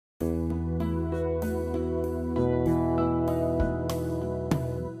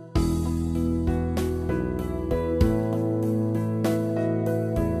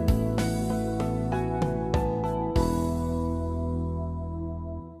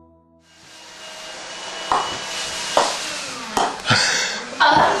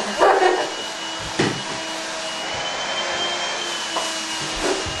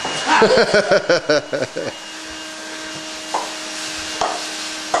Ah.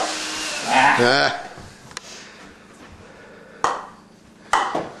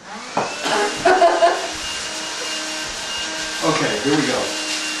 Okay, here we go.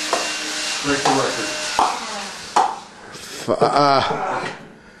 Break the record.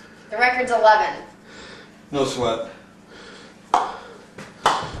 The record's 11. No sweat.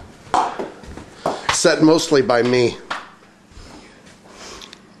 Set mostly by me.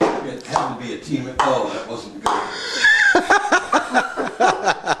 It had to be a team. Oh, that wasn't good.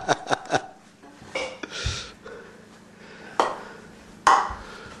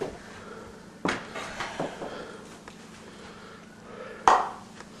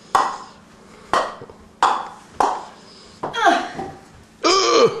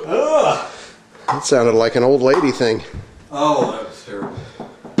 That sounded like an old lady thing. Oh, that was terrible.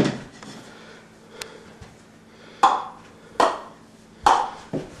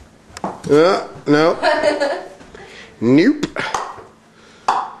 No. Nope.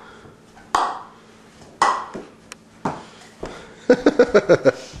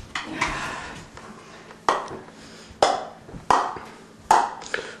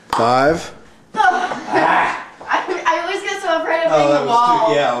 Five. I always get so afraid of Oh, hitting that the was wall.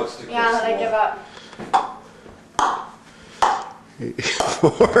 too. Yeah, it was too close. Yeah, then I give up.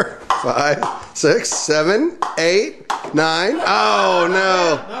 4, 5, 6, 7, 8, 9. Oh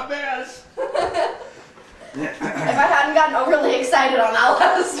no. Not bad. If I hadn't gotten overly excited on that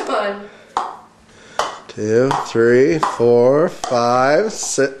last one. 2, 3, 4, 5,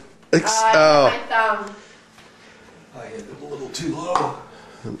 6. I hit my thumb. I hit it a little too low.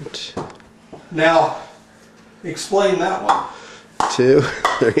 Now, explain that one. 2,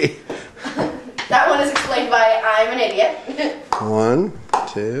 3. That one is explained by I'm an idiot. 1,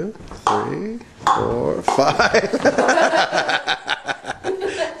 2, 3, 4, 5.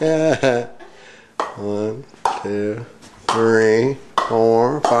 1, 2, 3,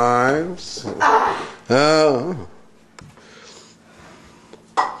 4, 5, 6. Oh.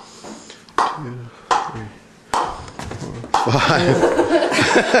 2, 3, 4, 5.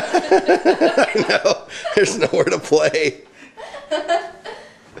 I know. There's nowhere to play.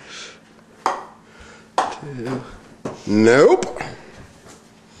 2. Nope.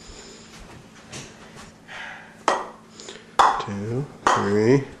 2,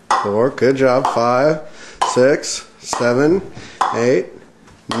 3, 4. Good job. 5, 6, 7, 8,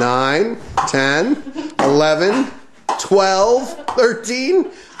 9, 10, 11, 12, 13.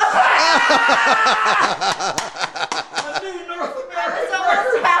 It's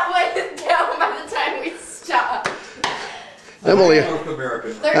almost halfway down by the time we stop. Emily, North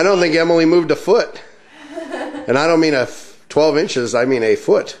American. I don't think Emily moved a foot. And I don't mean 12 inches, I mean a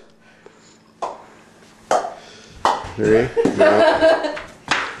foot. 3. No.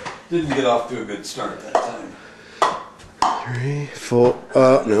 Didn't get off to a good start that time. 3, 4.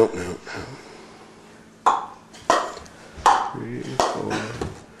 No, no, no. 3, 4.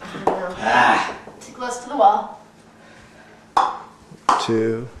 Too close to the wall.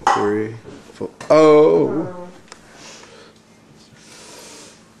 2, 3, 4. Oh.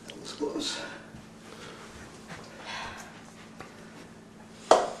 It's close.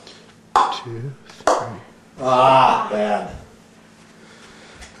 2, 3. Ah, bad.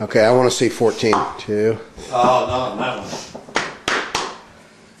 Okay, I want to see 14. 2. Oh, no, that one.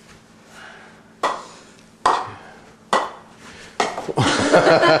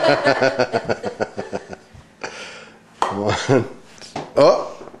 1.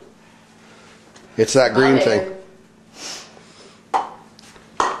 Oh. It's that green thing.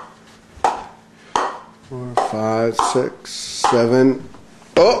 4, 5, 6, 7.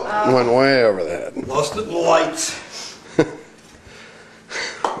 Oh, went way over that. Lost it in the lights.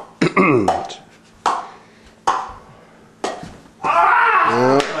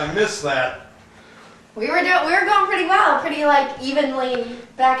 I missed that. We were going pretty well, pretty like evenly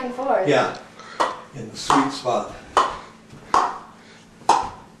back and forth. Yeah, in the sweet spot.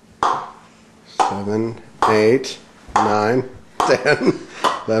 7, 8, 9, 10,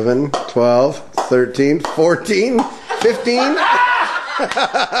 11, 12, 13, 14, 15.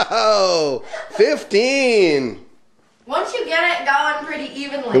 Oh, 15. Once you get it going pretty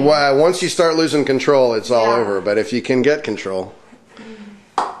evenly. Once you start losing control, it's all over. But if you can get control.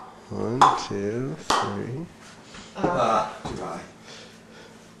 1, 2, 3. Too high.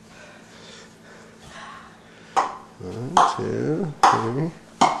 1, 2, 3,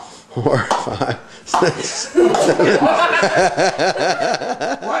 4, 5, 6, 7.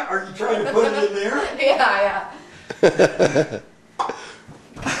 What? Are you trying to put it in there? Yeah.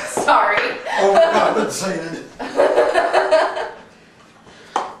 Sorry. Overcompensated.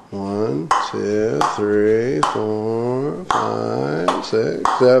 1, 2, 3, 4, 5, 6,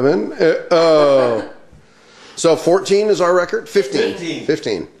 7. Oh. So 14 is our record? 15.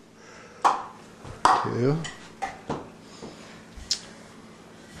 15. 2.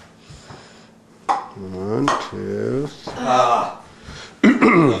 1, 2.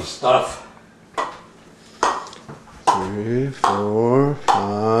 Enough stuff. 3, 4,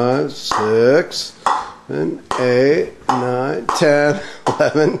 5, 6, 7, 8, 9, 10,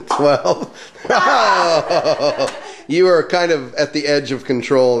 11, 12. Oh, you were kind of at the edge of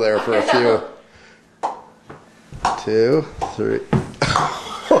control there for a few. 2, 3,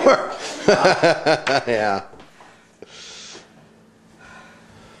 4. Yeah.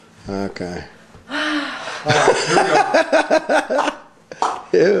 Okay.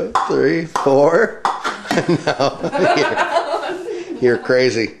 2, 3, 4. No, you're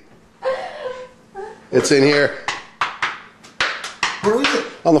crazy. It's in here. Where is it?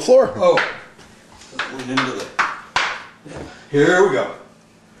 On the floor. Oh. Went into the... Here we go.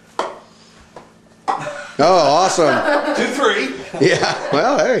 Oh, awesome. 2, 3. Yeah,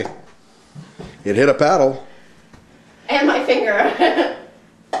 well, hey. It hit a paddle. And my finger.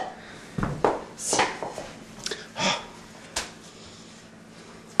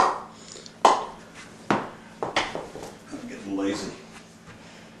 I'm getting lazy.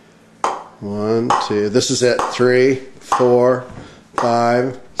 1, 2. This is it. 3, 4,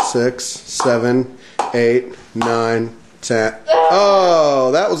 5, 6, 7, 8, 9, 10.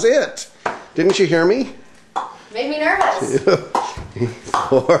 Oh, that was it. Didn't you hear me? Made me nervous. 2,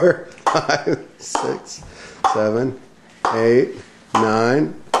 4, 5, 6, 7, 8,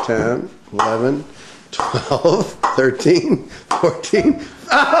 9, 10, 11, 12, 13, 14.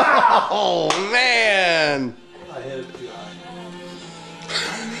 Oh, man. I had it too high.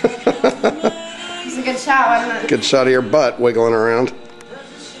 It's a good shot, wasn't it? Good shot of your butt wiggling around.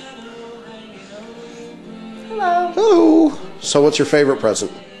 Hello. Hello. So what's your favorite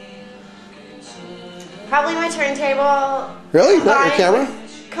present? Probably my turntable. Really? Not your camera?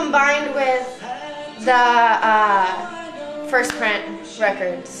 Combined with the first print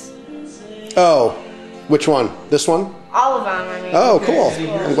records. Oh, which one? This one? All of them, I mean. Oh, cool.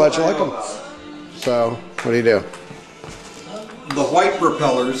 I'm glad you like them. So, what do you do? The white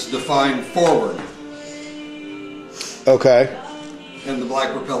propellers define forward, Okay. and the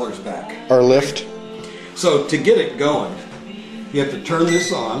black propellers back. Our lift? So to get it going, you have to turn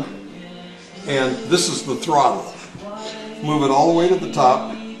this on, and this is the throttle. Move it all the way to the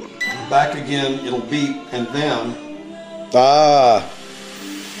top, back again, it'll beep, and then... Ah.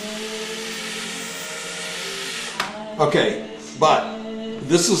 Okay, but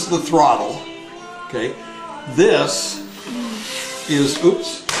this is the throttle, okay? This is,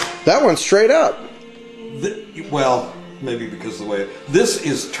 oops, That one's straight up. well, maybe because of the way, this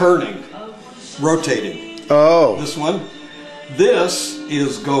is turning, rotating. Oh. This one, this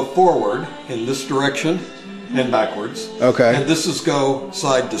is go forward in this direction and backwards. Okay. And this is go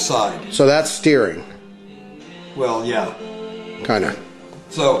side to side. So that's steering. Well, yeah. Kind of.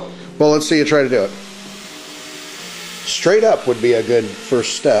 So, Well, let's see you try to do it. Straight up would be a good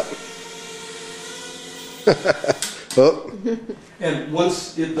first step. Oh. and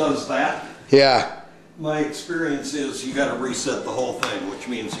once it does that, Yeah. my experience is you got to reset the whole thing, which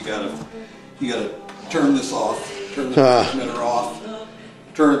means you got to turn this off, turn the transmitter off,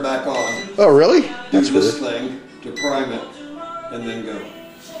 turn it back on. Oh, really? Do That's this weird. thing to prime it, and then go.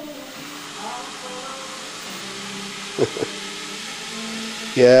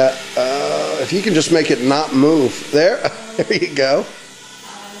 Yeah. If you can just make it not move. There. There you go.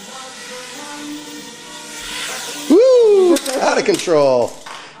 Woo! Out of control.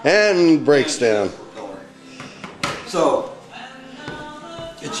 And breaks down. So,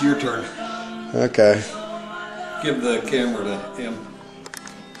 it's your turn. Okay. Give the camera to him.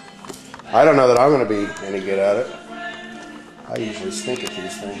 I don't know that I'm going to be any good at it. I usually stink at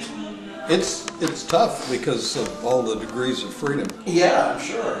these things. It's tough because of all the degrees of freedom. Yeah, I'm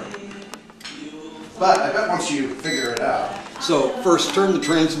sure. But I bet once you figure it out. So first turn the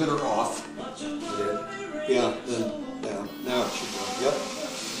transmitter off. You did. Yeah, then down. Now it should go. Yep.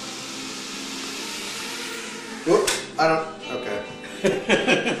 Whoop, I don't. Okay.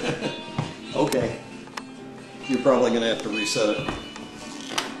 Okay. You're probably going to have to reset it.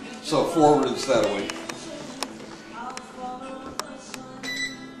 So forward is that way.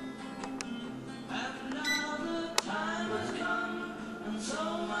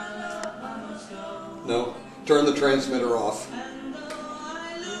 No, turn the transmitter off.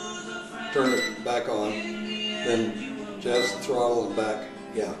 Turn it back on. Then jazz the throttle and back.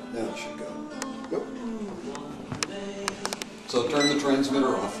 Yeah, now it should go. Whoop. So turn the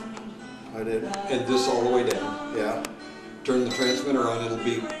transmitter off. I did. And this all the way down. Yeah. Turn the transmitter on, it'll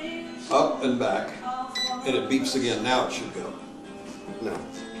beep up and back. And it beeps again. Now it should go. No.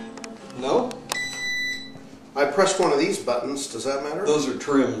 No? I pressed one of these buttons. Does that matter? Those are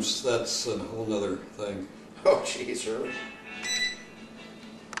trims. That's a whole nother thing. Oh, jeez, really?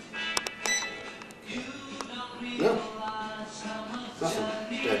 No.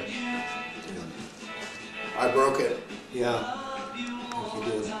 Nothing. Dead. I broke it. Yeah. I think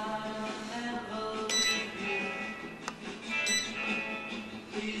you did.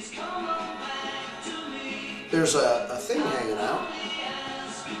 There's a thing hanging out.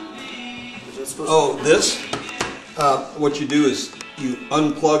 Is it supposed Oh, this? What you do is you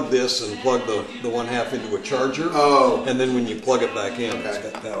unplug this and plug the one half into a charger. Oh. And then when you plug it back in, it's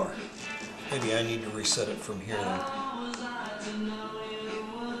Okay. got power. Maybe I need to reset it from here then.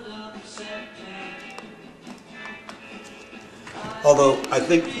 Although I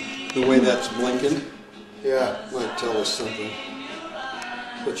think the way that's blinking Yeah. might tell us something.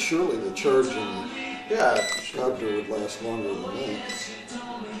 But surely the charge in Yeah. the charger would last longer than that.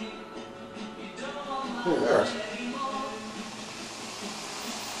 There.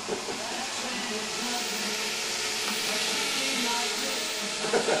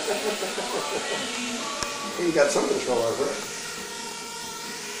 You got some control over it.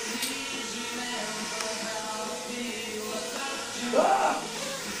 Ah.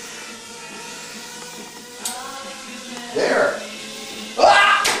 There.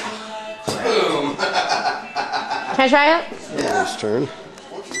 Ah! Boom. Can I try it? His turn.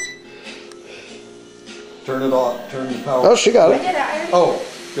 Turn it off. Turn the power. Oh, she got I it. did it. I already Oh,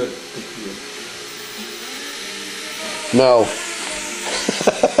 good. Good for you. No.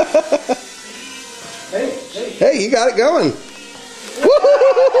 Hey, hey. Hey, you got it going.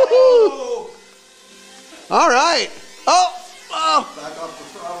 Woo-hoo-hoo-hoo-hoo. All right. Oh, oh, Back off the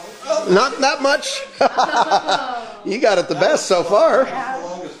throttle. not that much. You got it the best so far. That's the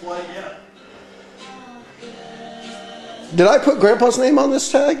longest flight yet. Did I put Grandpa's name on this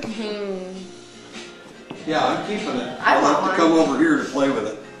tag? Yeah, I'm keeping it. I I'll want have to one. come over here to play with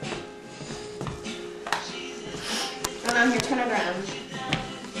it. Oh no, here, turn it around.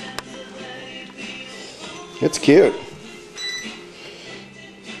 It's cute.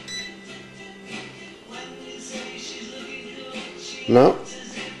 No.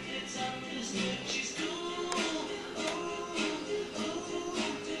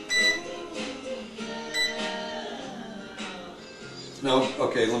 No?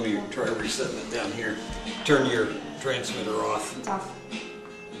 Okay, let me try resetting it down here. Turn your transmitter off. It's off.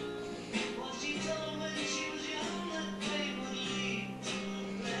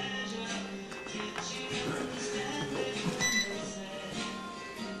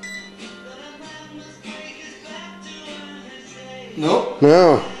 Nope.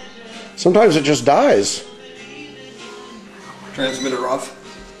 No. Sometimes it just dies. Transmitter off.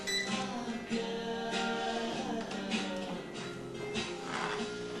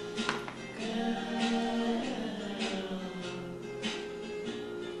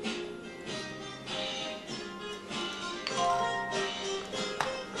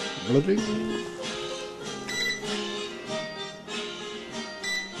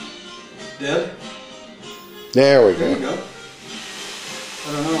 Dead? There we There you go. go.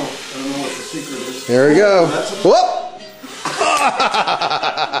 I don't know what the secret is. There we go. That's a Whoop!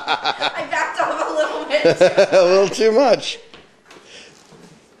 I backed off a little bit. A little too much.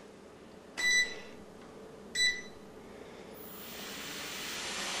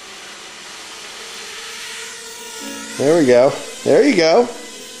 There we go. There you go.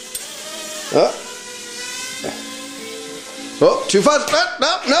 Oh. Oh, too fast.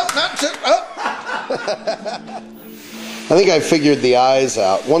 No, no, not too. Oh. I think I figured the eyes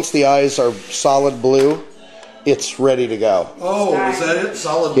out. Once the eyes are solid blue, it's ready to go. Oh, is that it?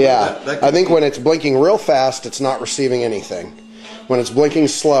 Solid blue? Yeah, That I think when it's blinking real fast, it's not receiving anything. When it's blinking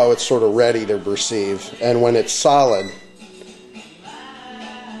slow, it's sort of ready to receive. And when it's solid,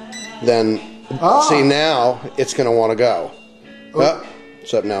 then, see, now it's going to want to go. Oh,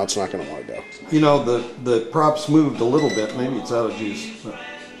 except now it's not going to want to go. You know, the props moved a little bit. Maybe it's out of juice. But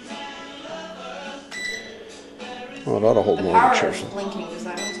Oh, it ought to hold The more power pictures. is blinking. Does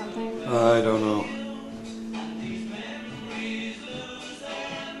that mean something? I don't know.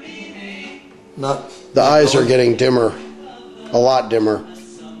 Not The eyes are getting dimmer, a lot dimmer.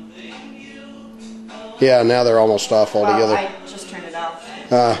 Yeah, now they're almost off Well, altogether. I just turned it off.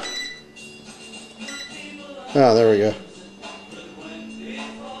 Oh, there we go.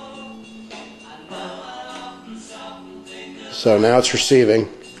 So now it's receiving.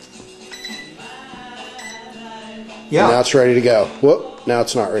 Yeah. And now it's ready to go. Whoop, now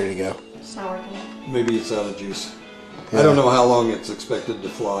it's not ready to go. It's not working. Maybe it's out of juice. Yeah. I don't know how long it's expected to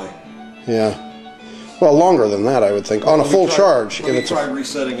fly. Yeah. Well, longer than that, I would think. On a full charge. Let me try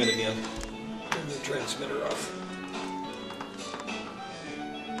resetting it again. Turn the transmitter off.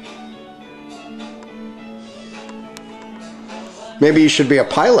 Maybe you should be a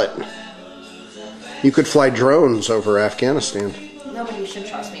pilot. You could fly drones over Afghanistan. Nobody should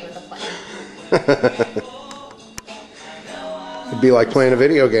trust me with a plane. It'd be like playing a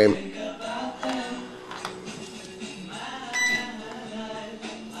video game.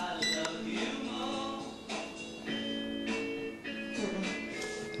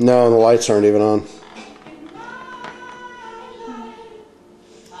 No, the lights aren't even on.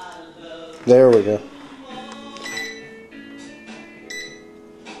 There we go.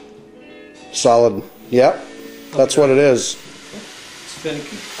 Solid. Yep. That's what it is. It's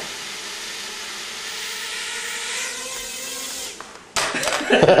finicky.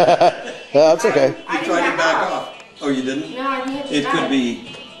 That's okay. You tried to back off. Oh, you didn't? No, I think It could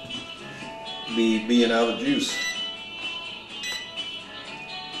be being out of juice.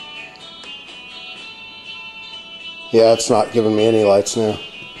 Yeah, it's not giving me any lights now.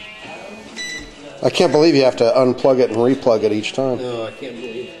 I can't believe you have to unplug it and replug it each time. No, I can't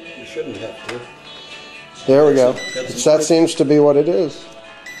believe you shouldn't have to. There we go. That's That seems to be what it is.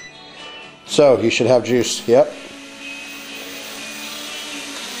 So, you should have juice. Yep.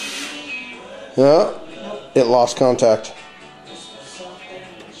 Yeah. It lost contact.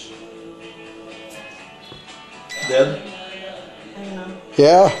 Dead? I don't know.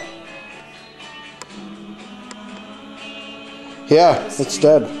 Yeah. Yeah, it's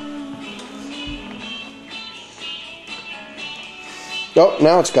dead. Oh,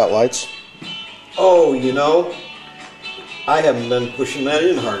 now it's got lights. Oh, you know, I haven't been pushing that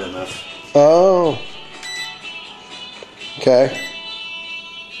in hard enough. Oh. Okay.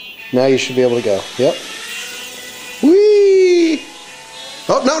 Now you should be able to go. Yep. Whee!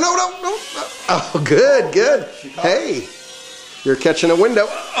 Oh, no. Oh, good, good. Hey, you're catching a window.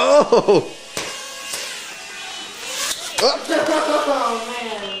 Oh! Oh,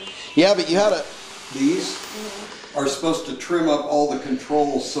 man. Yeah, but you had a... These are supposed to trim up all the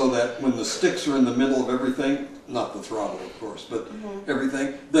controls so that when the sticks are in the middle of everything, not the throttle, of course, but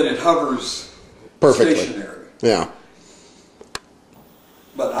everything, that it hovers Perfectly. stationary. Yeah.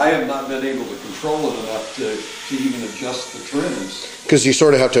 But I have not been able to control it enough to even adjust the trims. Because you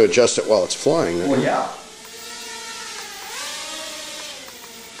sort of have to adjust it while it's flying. Right? Well, yeah.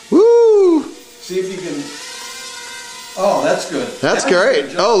 Woo! See if you can... Oh, that's good. That's Now great. you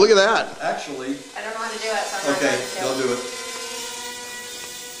can Oh, look at adjust- that. Actually, I don't know how to do it, so I'm not okay, going to. they'll do it.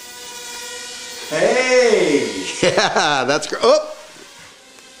 Hey! Yeah, that's great. Oh!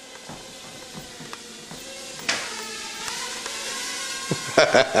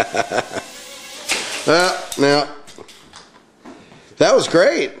 Now, that was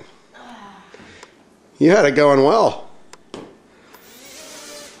great. You had it going well.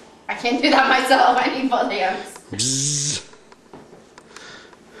 I can't do that myself. I need both hands. Bzzz.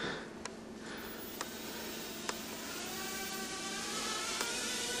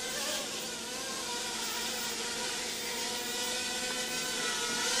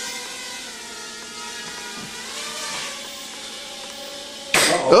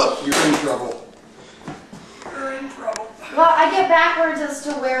 Uh-oh, you're in trouble. You're in trouble. Well, I get backwards as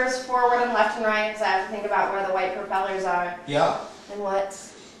to where's forward and left and right because I have to think about where the white propellers are Yeah. and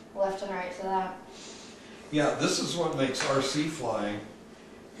what's left and right to that. Yeah, this is what makes RC flying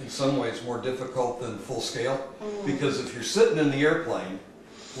in some ways more difficult than full scale. Because if you're sitting in the airplane,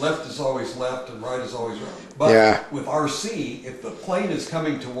 left is always left and right is always right. But Yeah. with RC, if the plane is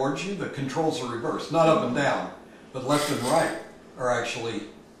coming towards you, the controls are reversed. Not up and down, but left and right are actually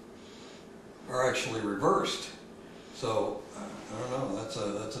reversed. So I don't know. That's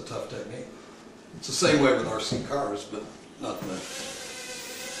a tough technique. It's the same way with RC cars, but not the.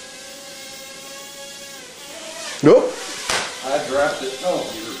 Nope. I dropped it.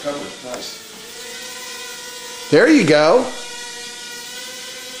 Oh, you recovered. Nice. There you go.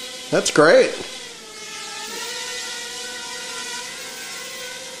 That's great.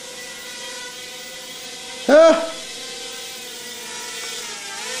 Ah.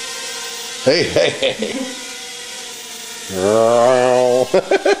 Hey, hey, hey.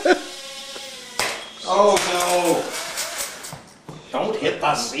 Oh no! Don't hit the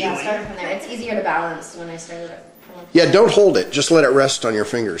Yeah, ceiling. start from there. It's easier to balance when I started it. Yeah, don't hold it. Just let it rest on your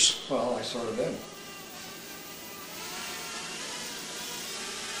fingers. Well, I sort of am.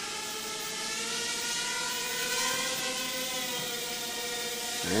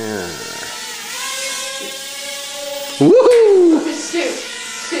 Woohoo! Shoot.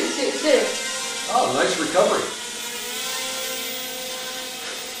 Shoot. Oh, nice recovery.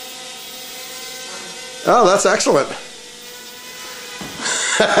 Oh, that's excellent.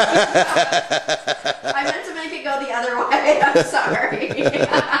 I meant to make it go the other way. I'm sorry.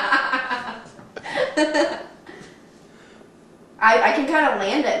 I can kind of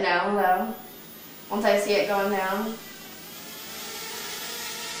land it now, though. Once I see it going down.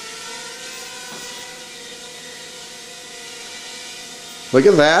 Look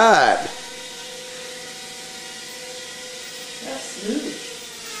at that. That's smooth.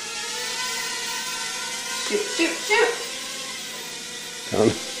 Shoot, shoot, shoot.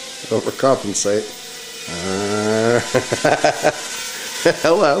 Don't overcompensate.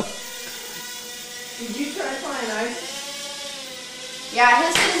 Hello. Did you try flying ice? Yeah,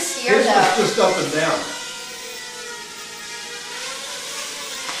 his didn't steer His was though. just up and down.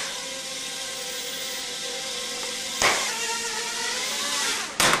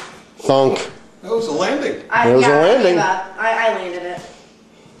 Thunk. That was a landing. There was a landing. I landed it.